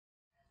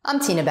I'm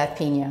Tinabeth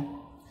Piña.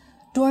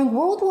 During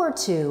World War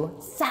II,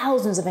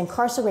 thousands of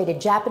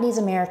incarcerated Japanese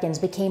Americans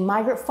became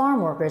migrant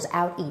farm workers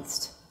out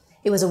east.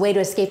 It was a way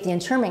to escape the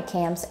internment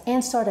camps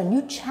and start a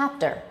new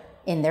chapter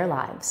in their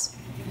lives.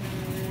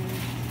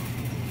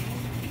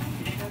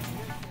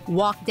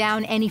 Walk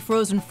down any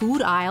frozen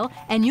food aisle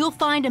and you'll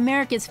find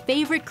America's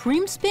favorite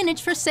cream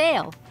spinach for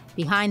sale.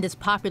 Behind this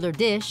popular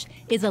dish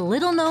is a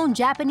little-known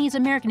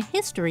Japanese-American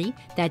history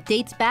that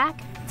dates back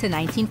to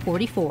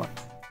 1944.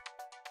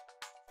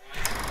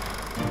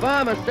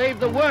 Farmer save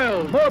the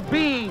world. More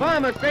beans.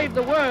 Farmer save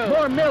the world.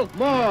 More milk.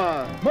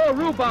 More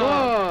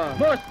rhubarb.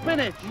 More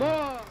spinach.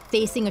 More.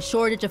 Facing a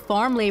shortage of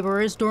farm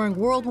laborers during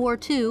World War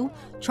II,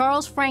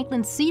 Charles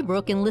Franklin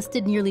Seabrook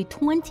enlisted nearly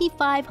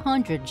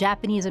 2,500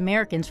 Japanese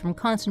Americans from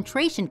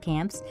concentration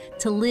camps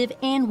to live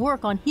and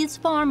work on his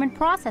farm and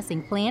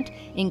processing plant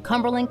in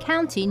Cumberland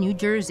County, New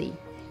Jersey.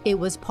 It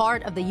was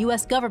part of the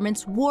U.S.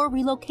 government's War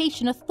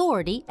Relocation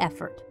Authority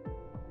effort.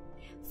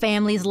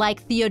 Families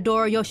like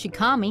Theodore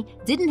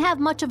Yoshikami didn't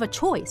have much of a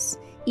choice.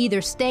 Either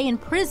stay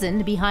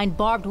imprisoned behind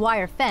barbed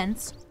wire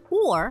fence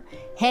or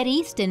head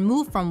east and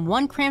move from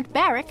one cramped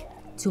barrack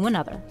to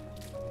another.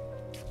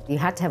 You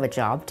had to have a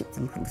job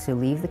to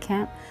leave the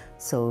camp,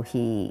 so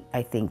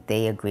I think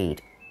they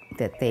agreed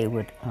that they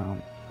would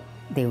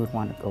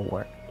want to go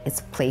work.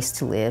 It's a place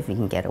to live, you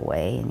can get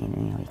away,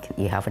 and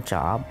you have a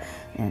job,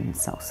 and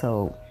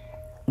so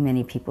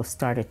many people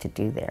started to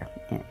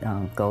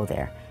go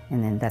there.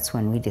 And then that's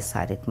when we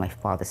decided, my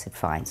father said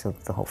fine, so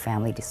the whole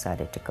family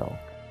decided to go.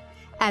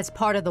 As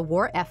part of the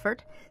war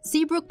effort,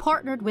 Seabrook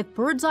partnered with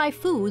Birdseye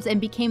Foods and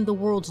became the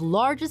world's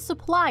largest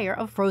supplier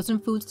of frozen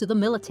foods to the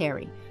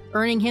military,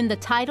 earning him the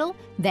title,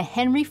 the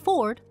Henry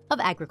Ford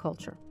of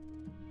Agriculture.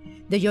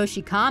 The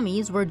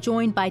Yoshikamis were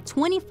joined by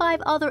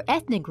 25 other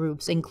ethnic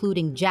groups,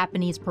 including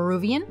Japanese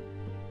Peruvian,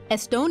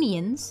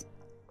 Estonians,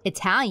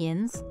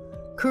 Italians,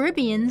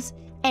 Caribbeans,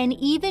 and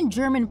even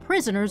German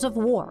prisoners of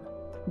war.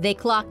 They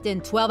clocked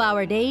in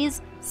 12-hour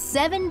days,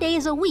 7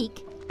 days a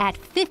week, at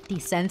 50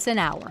 cents an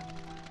hour.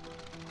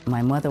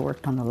 My mother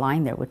worked on the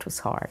line there, which was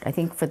hard. I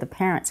think for the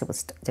parents it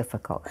was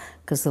difficult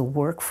because the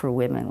work for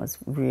women was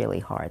really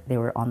hard. They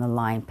were on the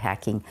line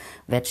packing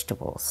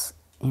vegetables,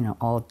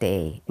 all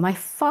day. My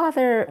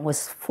father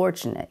was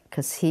fortunate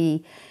because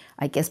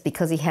I guess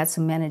because he had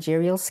some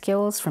managerial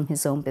skills from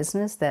his own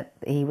business, that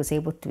he was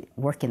able to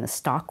work in the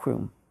stock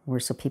room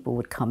so people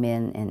would come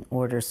in and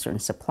order certain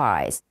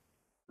supplies.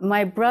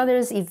 My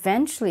brothers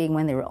eventually,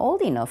 when they were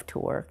old enough to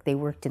work, they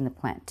worked in the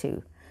plant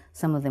too.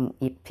 Some of them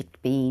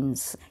picked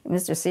beans.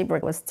 Mr.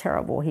 Seabrook was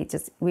terrible.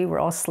 We were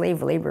all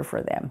slave labor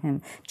for them.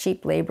 And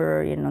cheap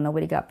labor,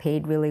 nobody got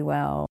paid really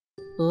well.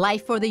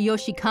 Life for the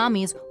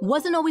Yoshikamis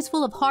wasn't always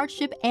full of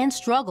hardship and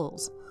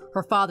struggles.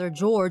 Her father,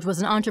 George, was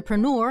an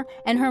entrepreneur,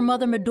 and her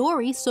mother,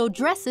 Midori, sewed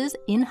dresses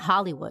in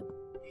Hollywood.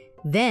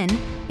 Then,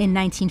 in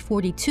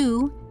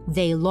 1942,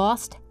 they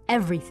lost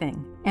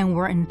everything and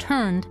were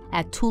interned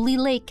at Tule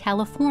Lake,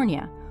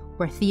 California,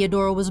 where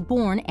Theodora was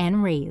born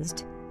and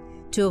raised.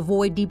 To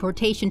avoid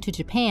deportation to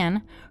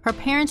Japan, her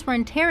parents were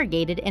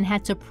interrogated and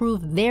had to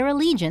prove their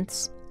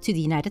allegiance to the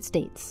United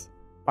States.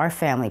 Our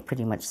family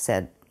pretty much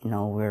said,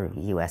 we're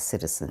U.S.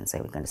 citizens,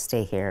 and we're going to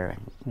stay here,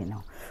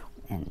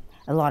 and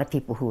a lot of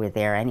people who were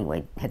there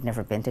anyway had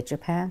never been to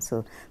Japan,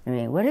 so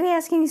what are they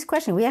asking these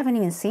questions? We haven't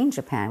even seen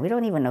Japan. We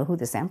don't even know who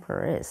this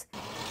emperor is.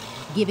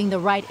 Giving the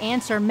right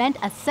answer meant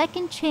a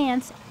second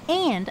chance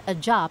and a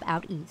job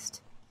out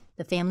east.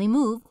 The family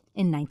moved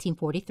in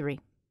 1943.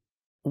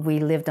 We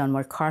lived on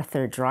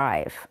MacArthur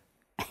Drive,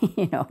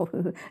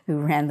 who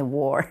ran the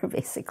war,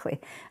 basically.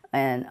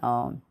 And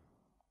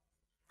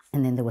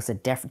then there was a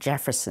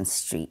Jefferson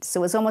Street.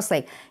 So it was almost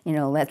like,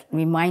 let's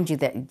remind you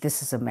that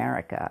this is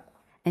America.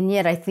 And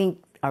yet I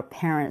think our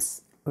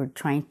parents were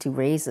trying to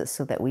raise us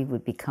so that we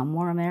would become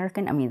more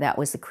American. I mean, that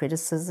was the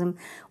criticism,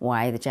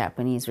 why the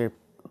Japanese were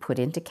put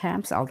into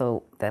camps,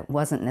 although that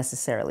wasn't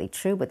necessarily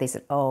true. But they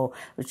said, oh,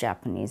 the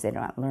Japanese, they're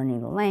not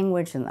learning the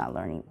language, they're not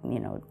learning,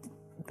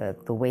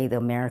 the way the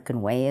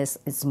American way is.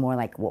 It's more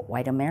like what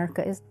white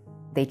America is.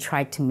 They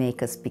tried to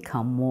make us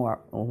become more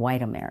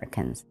white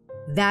Americans.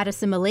 That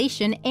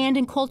assimilation and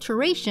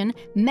enculturation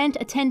meant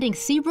attending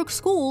Seabrook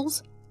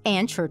schools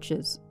and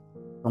churches.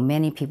 Well,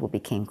 many people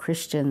became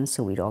Christians,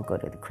 so we'd all go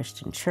to the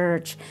Christian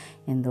church,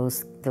 and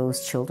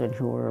those children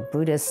who were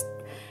Buddhist,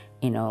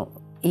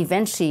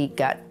 eventually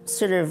got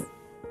sort of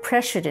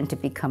pressured into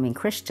becoming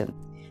Christian.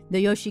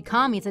 The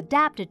Yoshikamis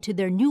adapted to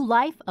their new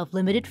life of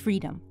limited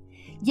freedom.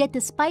 Yet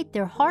despite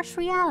their harsh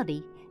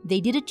reality,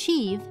 they did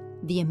achieve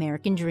the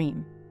American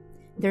dream.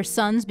 Their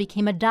sons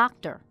became a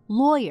doctor,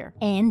 lawyer,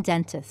 and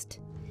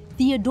dentist.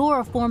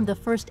 Theodora formed the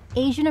first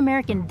Asian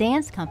American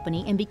dance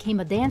company and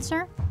became a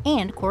dancer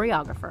and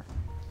choreographer.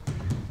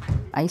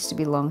 I used to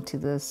belong to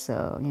this,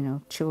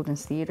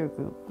 children's theater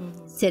group.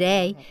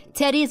 Today,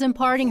 Teddy is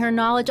imparting her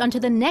knowledge onto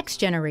the next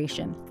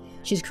generation.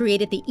 She's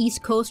created the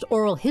East Coast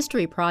Oral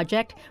History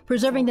Project,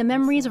 preserving the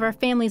memories of our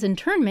family's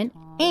internment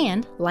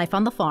and life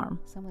on the farm.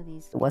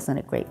 It wasn't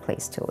a great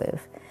place to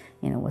live.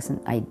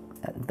 wasn't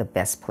the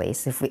best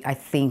place. I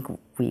think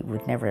we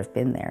would never have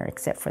been there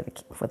except for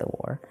the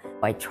war.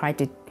 I tried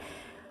to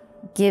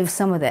give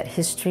some of that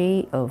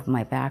history of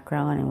my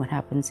background and what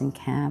happens in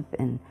camp,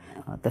 and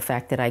the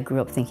fact that I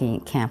grew up thinking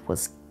camp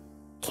was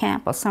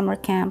a summer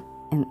camp,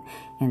 and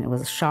it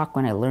was a shock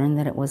when I learned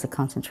that it was a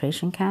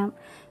concentration camp.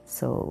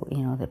 So,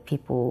 that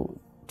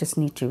people just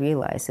need to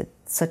realize that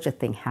such a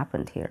thing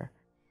happened here.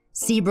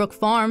 Seabrook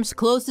Farms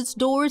closed its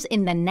doors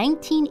in the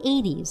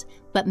 1980s,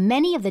 but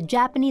many of the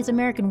Japanese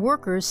American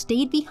workers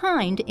stayed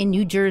behind in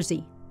New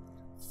Jersey.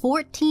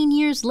 14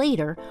 years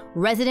later,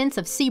 residents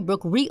of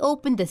Seabrook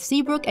reopened the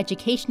Seabrook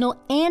Educational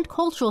and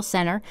Cultural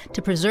Center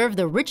to preserve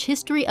the rich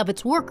history of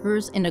its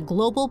workers in a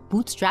global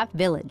bootstrap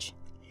village.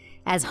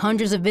 As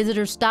hundreds of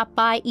visitors stop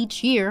by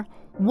each year,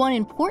 one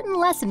important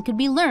lesson could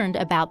be learned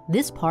about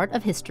this part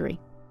of history.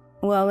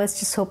 Well, let's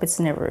just hope it's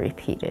never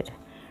repeated,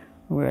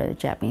 where the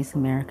Japanese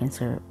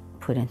Americans are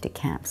put into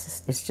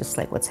camps. It's just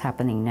like what's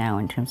happening now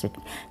in terms of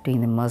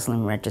doing the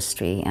Muslim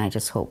registry, and I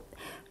just hope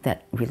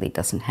that really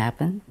doesn't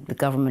happen. The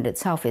government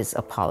itself has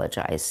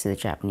apologized to the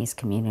Japanese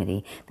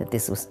community that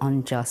this was an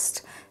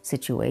unjust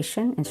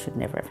situation and should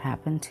never have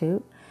happened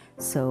to.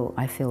 So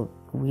I feel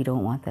we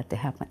don't want that to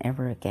happen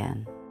ever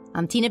again.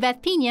 I'm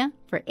Tinabeth Piña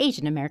for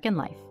Asian American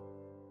Life.